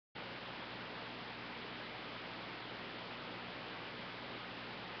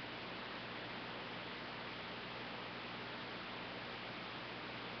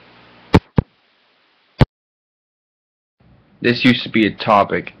This used to be a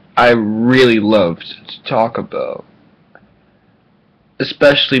topic I really loved to talk about,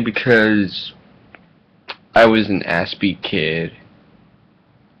 especially because I was an Aspie kid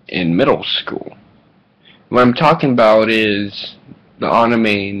in middle school. What I'm talking about is the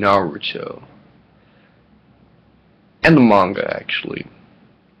anime Naruto, and the manga actually.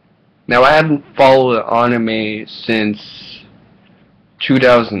 Now I haven't followed the anime since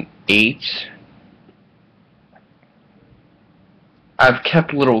 2008. I've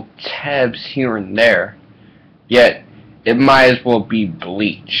kept little tabs here and there, yet it might as well be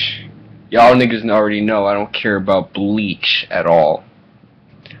Bleach. Y'all niggas already know I don't care about Bleach at all.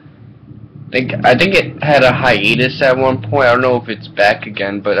 I think it had a hiatus at one point. I don't know if it's back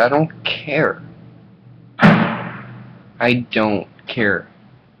again, but I don't care. I don't care.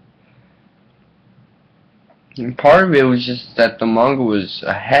 And part of it was just that the manga was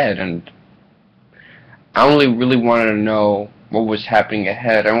ahead, and I only really wanted to know what was happening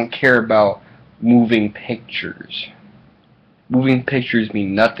ahead. I don't care about moving pictures. Moving pictures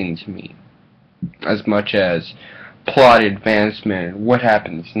mean nothing to me, as much as plot advancement and what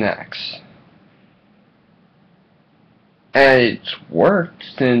happens next. And it's worked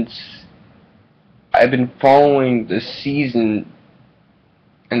since I've been following the season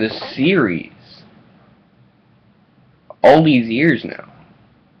and the series all these years now.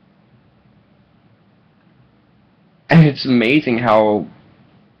 And it's amazing how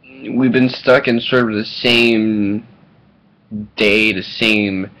we've been stuck in sort of the same day, the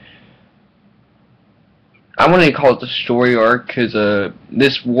same, I want to call it the story arc, because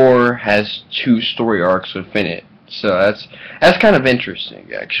this war has two story arcs within it. So that's kind of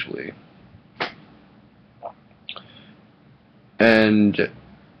interesting, actually. And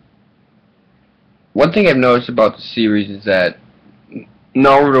one thing I've noticed about the series is that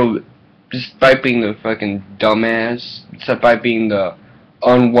Naruto, despite being the fucking dumbass, despite being the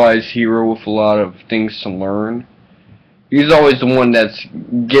unwise hero with a lot of things to learn, he's always the one that's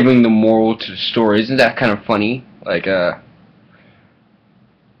giving the moral to the story. Isn't that kind of funny? Like,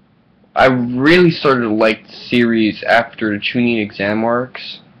 I really started to like the series after the Chunin exam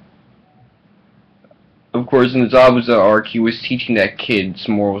arcs. Of course, in the Zabuza arc, he was teaching that kid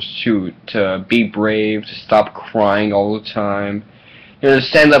some morals too, to be brave, to stop crying all the time, to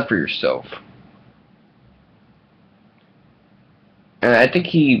stand up for yourself. And I think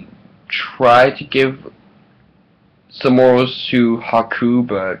he tried to give some morals to Haku,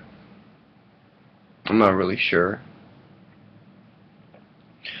 but I'm not really sure.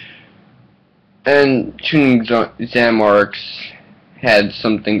 And Chunin exam arcs had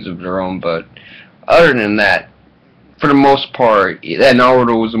some things of their own, but other than that, for the most part, that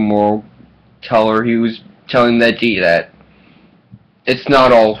Naruto was a moral teller. He was telling Neji that it's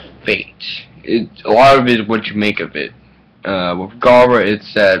not all fate. A lot of it is what you make of it. With Gaara,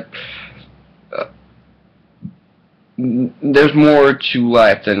 it's that there's more to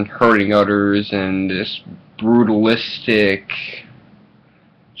life than hurting others and this brutalistic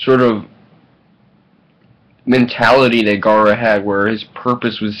sort of mentality that Gaara had, where his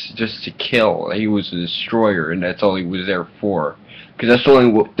purpose was just to kill. He was a destroyer, and that's all he was there for, because that's the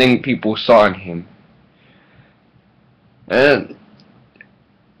only thing people saw in him. And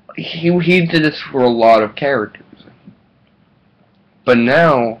he did this for a lot of characters. But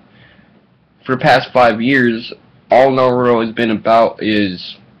now, for the past 5 years, all Naruto has been about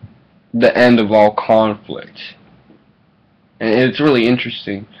is the end of all conflict. And it's really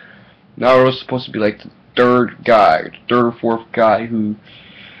interesting. Naruto's supposed to be like the third or fourth guy who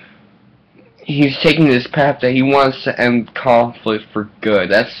he's taking this path that he wants to end conflict for good.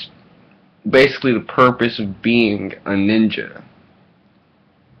 That's basically the purpose of being a ninja.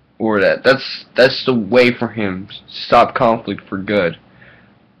 Or that's the way for him to stop conflict for good.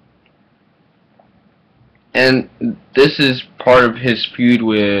 And this is part of his feud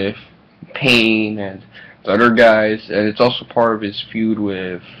with Pain and the other guys, and it's also part of his feud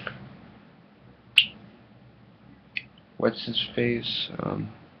with what's his face?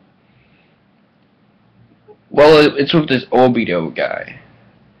 Well, it's with this Obito guy.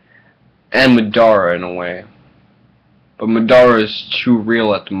 And Madara, in a way. But Madara is too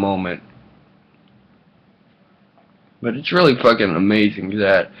real at the moment. But it's really fucking amazing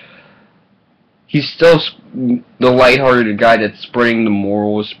that he's still the lighthearted guy that's spreading the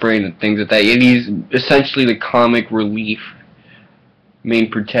morals, spreading the things like that. And he's essentially the comic relief main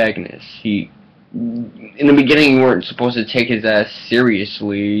protagonist. In the beginning, you weren't supposed to take his ass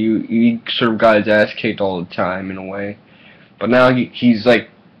seriously. You sort of got his ass kicked all the time, in a way. But now he's like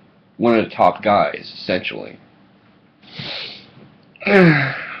one of the top guys, essentially.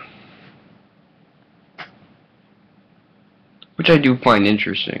 which I do find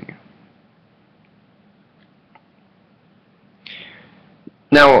interesting.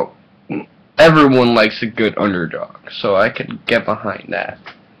 Now, everyone likes a good underdog, so I could get behind that.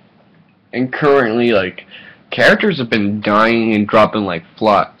 And currently, like, characters have been dying and dropping like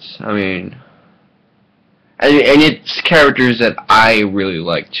flies. I mean, and it's characters that I really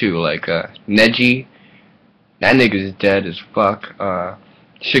like too, like Neji. That nigga's dead as fuck.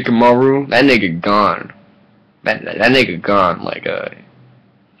 Shikamaru, that nigga gone. That nigga gone. Like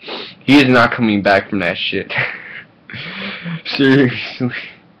he is not coming back from that shit. Seriously,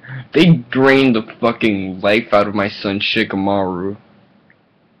 they drained the fucking life out of my son Shikamaru.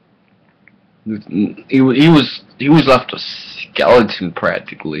 He was left a skeleton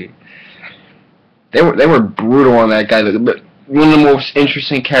practically. They were brutal on that guy. But one of the most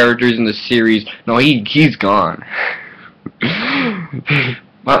interesting characters in the series. No, he's gone.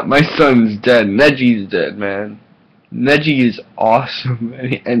 my son's dead. Neji's dead, man. Neji is awesome,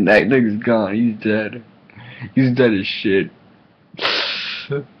 and that nigga's gone. He's dead. He's dead as shit.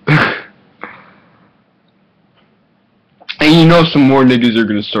 And you know some more niggas are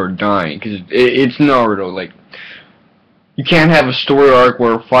gonna start dying, because it's Naruto. Like, you can't have a story arc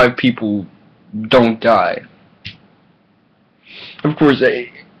where 5 people don't die. Of course,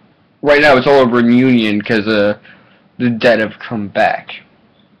 right now it's all a reunion, because the dead have come back.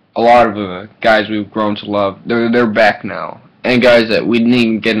 A lot of guys we've grown to love, they're back now. And guys that we didn't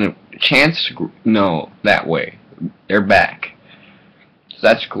even get a chance to know that way, they're back. So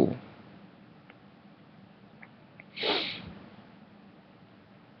that's cool.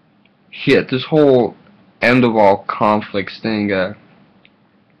 Shit, this whole end of all conflicts thing, the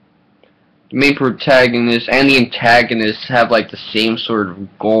main protagonist and the antagonist have like the same sort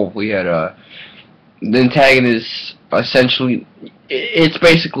of goal. We had the antagonist essentially, it's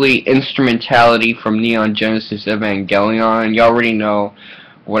basically instrumentality from Neon Genesis Evangelion, and you already know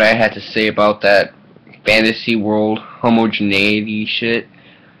what I had to say about that fantasy world homogeneity shit.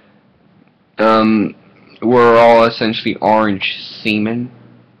 We're all essentially orange semen.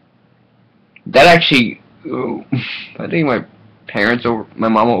 That actually, I think my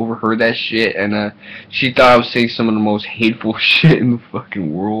mama overheard that shit, and she thought I was saying some of the most hateful shit in the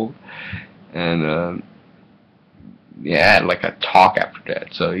fucking world, and yeah, I had like a talk after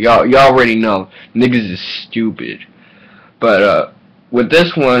that. So y'all already know niggas is stupid. But with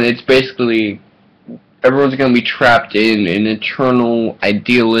this one, it's basically everyone's gonna be trapped in an eternal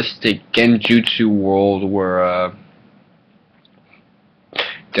idealistic genjutsu world where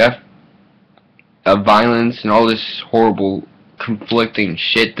death, violence, and all this horrible conflicting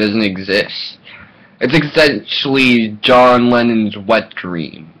shit doesn't exist. It's essentially John Lennon's wet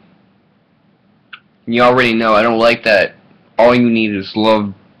dream. You already know I don't like that all you need is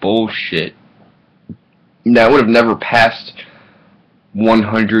love bullshit. That would have never passed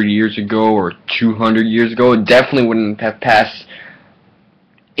 100 years ago or 200 years ago. It definitely wouldn't have passed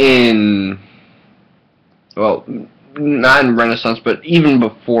in, well, not in Renaissance, but even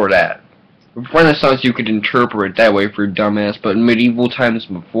before that. Renaissance you could interpret it that way for dumbass, but in medieval times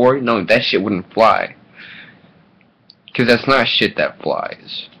before, no, that shit wouldn't fly. Because that's not shit that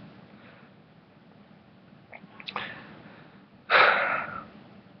flies.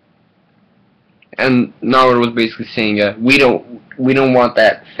 And Naruto was basically saying, we don't want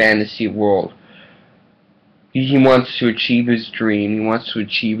that fantasy world. He wants to achieve his dream. He wants to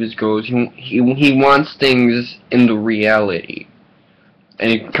achieve his goals. He wants things in the reality.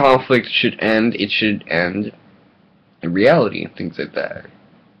 And if conflict should end, it should end in reality and things like that.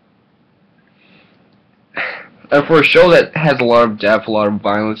 And for a show that has a lot of depth, a lot of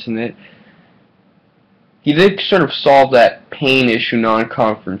violence in it, he did sort of solve that pain issue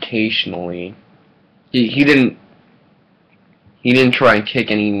non-confrontationally. He didn't try and kick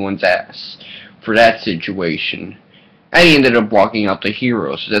anyone's ass for that situation. And he ended up blocking out the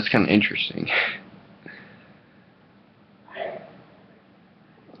hero, so that's kind of interesting.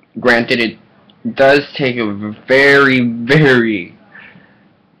 Granted, it does take a very, very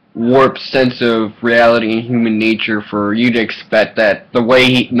warped sense of reality and human nature for you to expect that the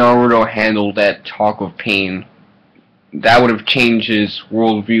way Naruto handled that talk of pain, that would have changed his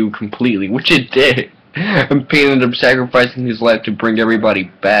worldview completely, which it did. And Pain ended up sacrificing his life to bring everybody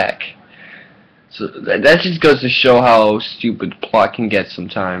back. So that just goes to show how stupid the plot can get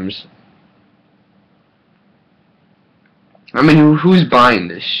sometimes. I mean, who's buying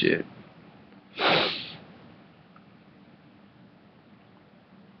this shit?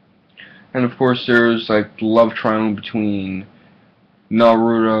 And of course there's like the love triangle between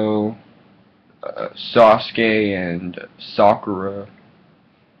Naruto, Sasuke, and Sakura,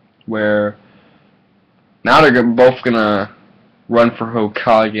 where now they're both gonna run for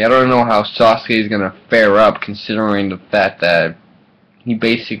Hokage. I don't know how Sasuke is gonna fare up, considering the fact that he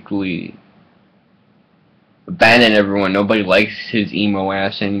basically abandoned everyone. Nobody likes his emo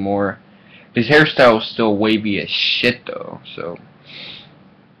ass anymore. His hairstyle is still wavy as shit though, so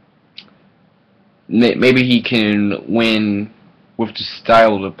maybe he can win with the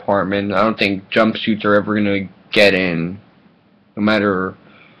style department. I don't think jumpsuits are ever gonna get in, no matter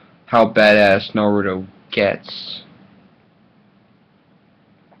how badass Naruto gets.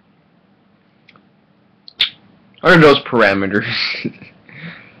 Under those parameters,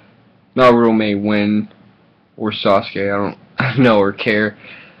 Naruto may win, or Sasuke. I don't know or care.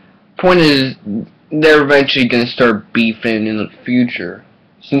 Point is, they're eventually gonna start beefing in the future,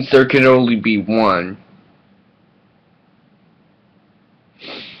 since there can only be one.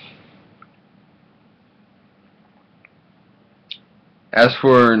 As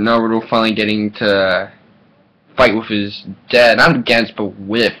for Naruto finally getting to fight with his dad, not against, but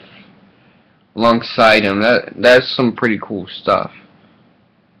with, alongside him, that's some pretty cool stuff.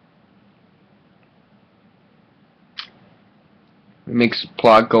 It makes the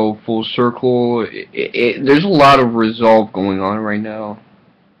plot go full circle. There's a lot of resolve going on right now.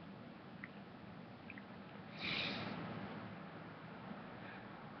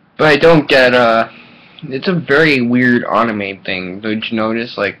 But I don't get, it's a very weird anime thing. Don't you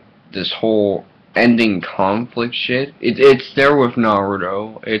notice, like, this whole ending conflict shit? It's there with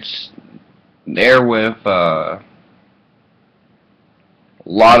Naruto. It's there with, a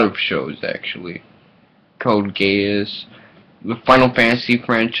lot of shows, actually. Code Geass. The Final Fantasy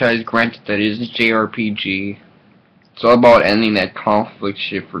franchise, granted that is a JRPG. It's all about ending that conflict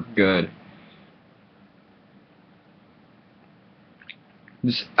shit for good.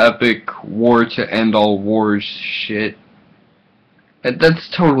 This epic war to end all wars shit. That's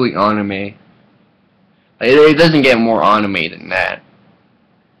totally anime. It doesn't get more anime than that.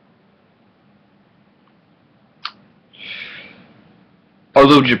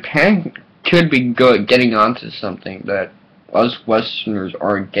 Although Japan could be good getting onto something that us Westerners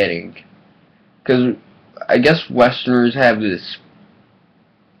aren't getting. Because I guess Westerners have this,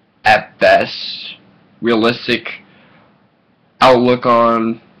 at best, realistic outlook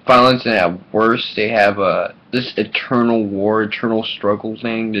on violence, and at worst they have this eternal war, eternal struggle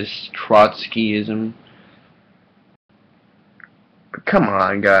thing, this Trotskyism. But come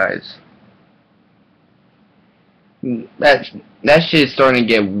on, guys. That shit is starting to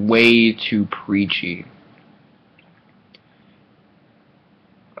get way too preachy.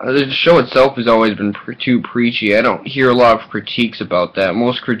 The show itself has always been too preachy. I don't hear a lot of critiques about that.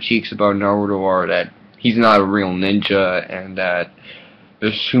 Most critiques about Naruto are that he's not a real ninja, and that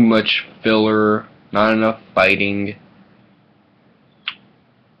there's too much filler, not enough fighting,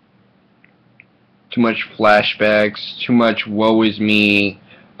 too much flashbacks, too much woe is me,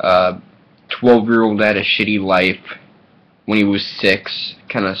 12-year-old had a shitty life when he was 6,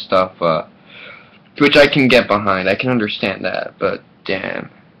 kind of stuff, which I can get behind. I can understand that, but damn.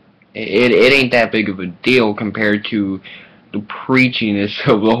 It ain't that big of a deal compared to the preachiness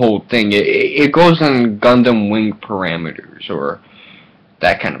of the whole thing. It goes on Gundam Wing parameters, or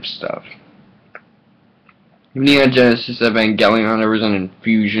that kind of stuff. Neon Genesis Evangelion, there was an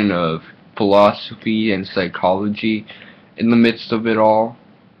infusion of philosophy and psychology in the midst of it all.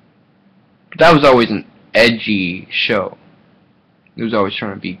 But that was always an edgy show. It was always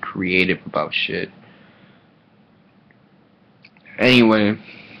trying to be creative about shit. Anyway,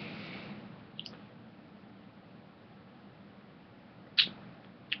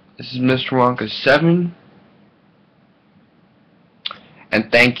 this is Mr. Wonka 7,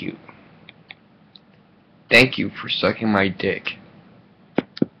 and thank you. Thank you for sucking my dick.